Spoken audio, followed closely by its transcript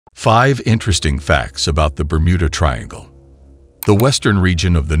5 interesting facts about the Bermuda Triangle. The western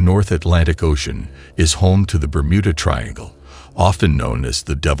region of the North Atlantic Ocean is home to the Bermuda Triangle, often known as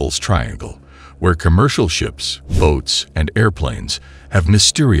the Devil's Triangle, where commercial ships, boats, and airplanes have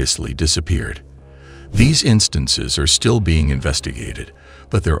mysteriously disappeared. These instances are still being investigated,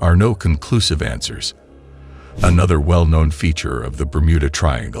 but there are no conclusive answers. Another well-known feature of the Bermuda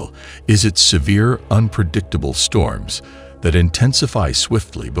Triangle is its severe, unpredictable storms that intensify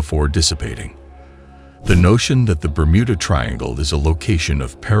swiftly before dissipating. The notion that the Bermuda Triangle is a location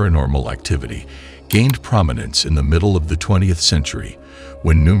of paranormal activity gained prominence in the middle of the 20th century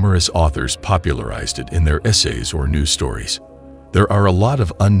when numerous authors popularized it in their essays or news stories. There are a lot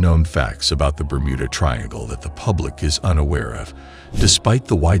of unknown facts about the Bermuda Triangle that the public is unaware of, despite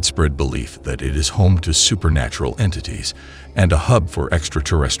the widespread belief that it is home to supernatural entities and a hub for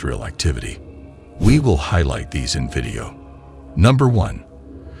extraterrestrial activity. We will highlight these in video. Number 1.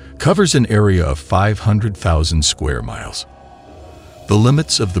 Covers an area of 500,000 square miles. The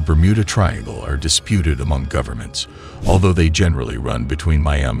limits of the Bermuda Triangle are disputed among governments, although they generally run between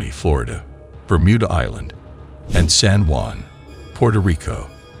Miami, Florida, Bermuda Island, and San Juan, Puerto Rico.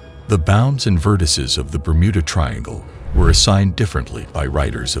 The bounds and vertices of the Bermuda Triangle were assigned differently by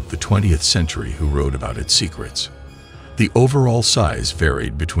writers of the 20th century who wrote about its secrets. The overall size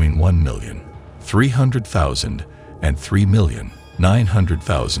varied between 1,300,000 and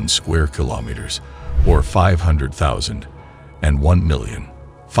 3,900,000 square kilometers, or 500,000 and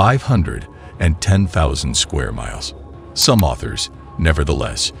 1,510,000 square miles. Some authors,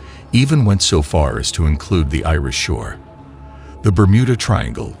 nevertheless, even went so far as to include the Irish shore. The Bermuda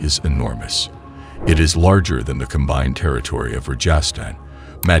Triangle is enormous. It is larger than the combined territory of Rajasthan,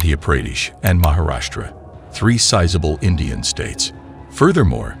 Madhya Pradesh, and Maharashtra, 3 sizable Indian states.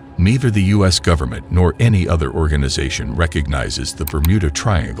 Furthermore, neither the U.S. government nor any other organization recognizes the Bermuda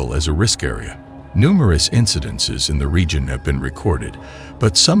Triangle as a risk area. Numerous incidences in the region have been recorded,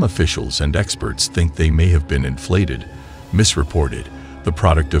 but some officials and experts think they may have been inflated, misreported, the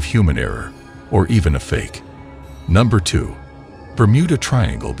product of human error, or even a fake. Number 2. Bermuda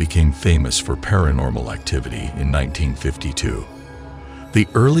Triangle became famous for paranormal activity in 1952. The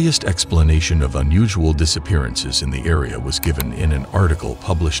earliest explanation of unusual disappearances in the area was given in an article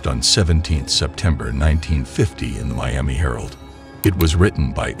published on 17 September 1950 in the Miami Herald. It was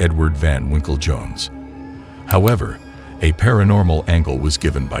written by Edward Van Winkle Jones. However, a paranormal angle was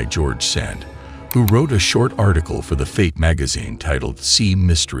given by George Sand, who wrote a short article for the Fate magazine titled "See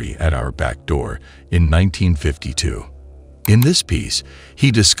Mistry at Our Back Door" in 1952. In this piece,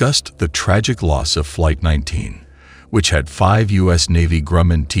 he discussed the tragic loss of Flight 19, which had 5 U.S. Navy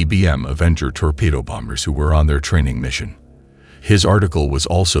Grumman TBM Avenger torpedo bombers who were on their training mission. His article was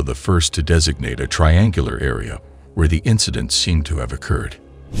also the first to designate a triangular area where the incidents seemed to have occurred.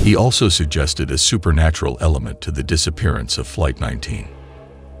 He also suggested a supernatural element to the disappearance of Flight 19.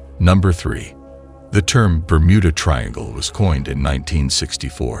 Number 3. The term Bermuda Triangle was coined in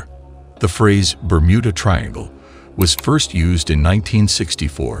 1964. The phrase Bermuda Triangle was first used in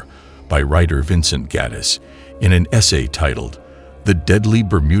 1964 by writer Vincent Gaddis in an essay titled "The Deadly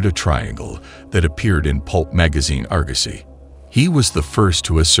Bermuda Triangle" that appeared in pulp magazine Argosy. He was the first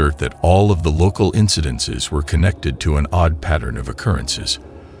to assert that all of the local incidences were connected to an odd pattern of occurrences.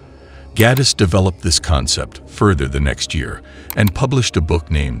 Gaddis developed this concept further the next year and published a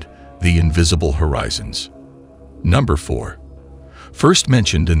book named The Invisible Horizons. Number 4. First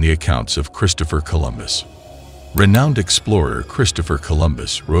mentioned in the accounts of Christopher Columbus. Renowned explorer Christopher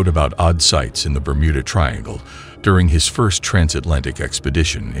Columbus wrote about odd sights in the Bermuda Triangle during his first transatlantic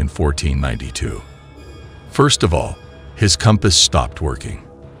expedition in 1492. First of all, his compass stopped working.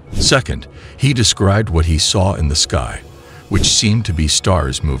 Second, he described what he saw in the sky, which seemed to be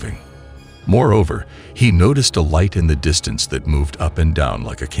stars moving. Moreover, he noticed a light in the distance that moved up and down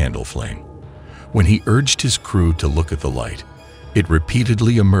like a candle flame. When he urged his crew to look at the light, it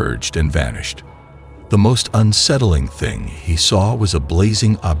repeatedly emerged and vanished. The most unsettling thing he saw was a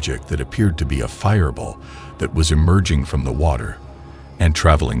blazing object that appeared to be a fireball that was emerging from the water and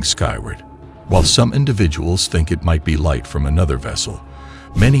traveling skyward. While some individuals think it might be light from another vessel,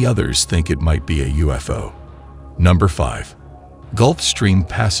 many others think it might be a UFO. Number 5. Gulf Stream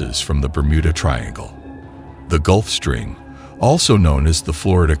passes from the Bermuda Triangle. The Gulf Stream, also known as the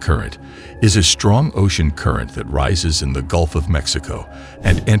Florida Current, is a strong ocean current that rises in the Gulf of Mexico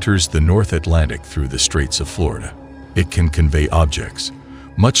and enters the North Atlantic through the Straits of Florida. It can convey objects,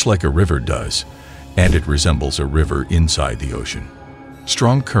 much like a river does, and it resembles a river inside the ocean.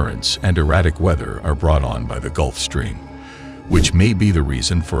 Strong currents and erratic weather are brought on by the Gulf Stream, which may be the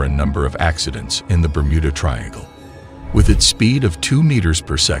reason for a number of accidents in the Bermuda Triangle. With its speed of 2 meters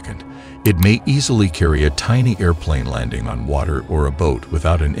per second, it may easily carry a tiny airplane landing on water or a boat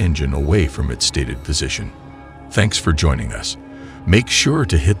without an engine away from its stated position. Thanks for joining us. Make sure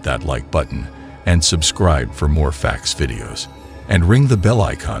to hit that like button and subscribe for more facts videos. And ring the bell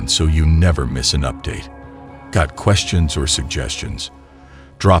icon so you never miss an update. Got questions or suggestions?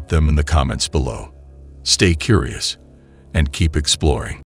 Drop them in the comments below. Stay curious and keep exploring.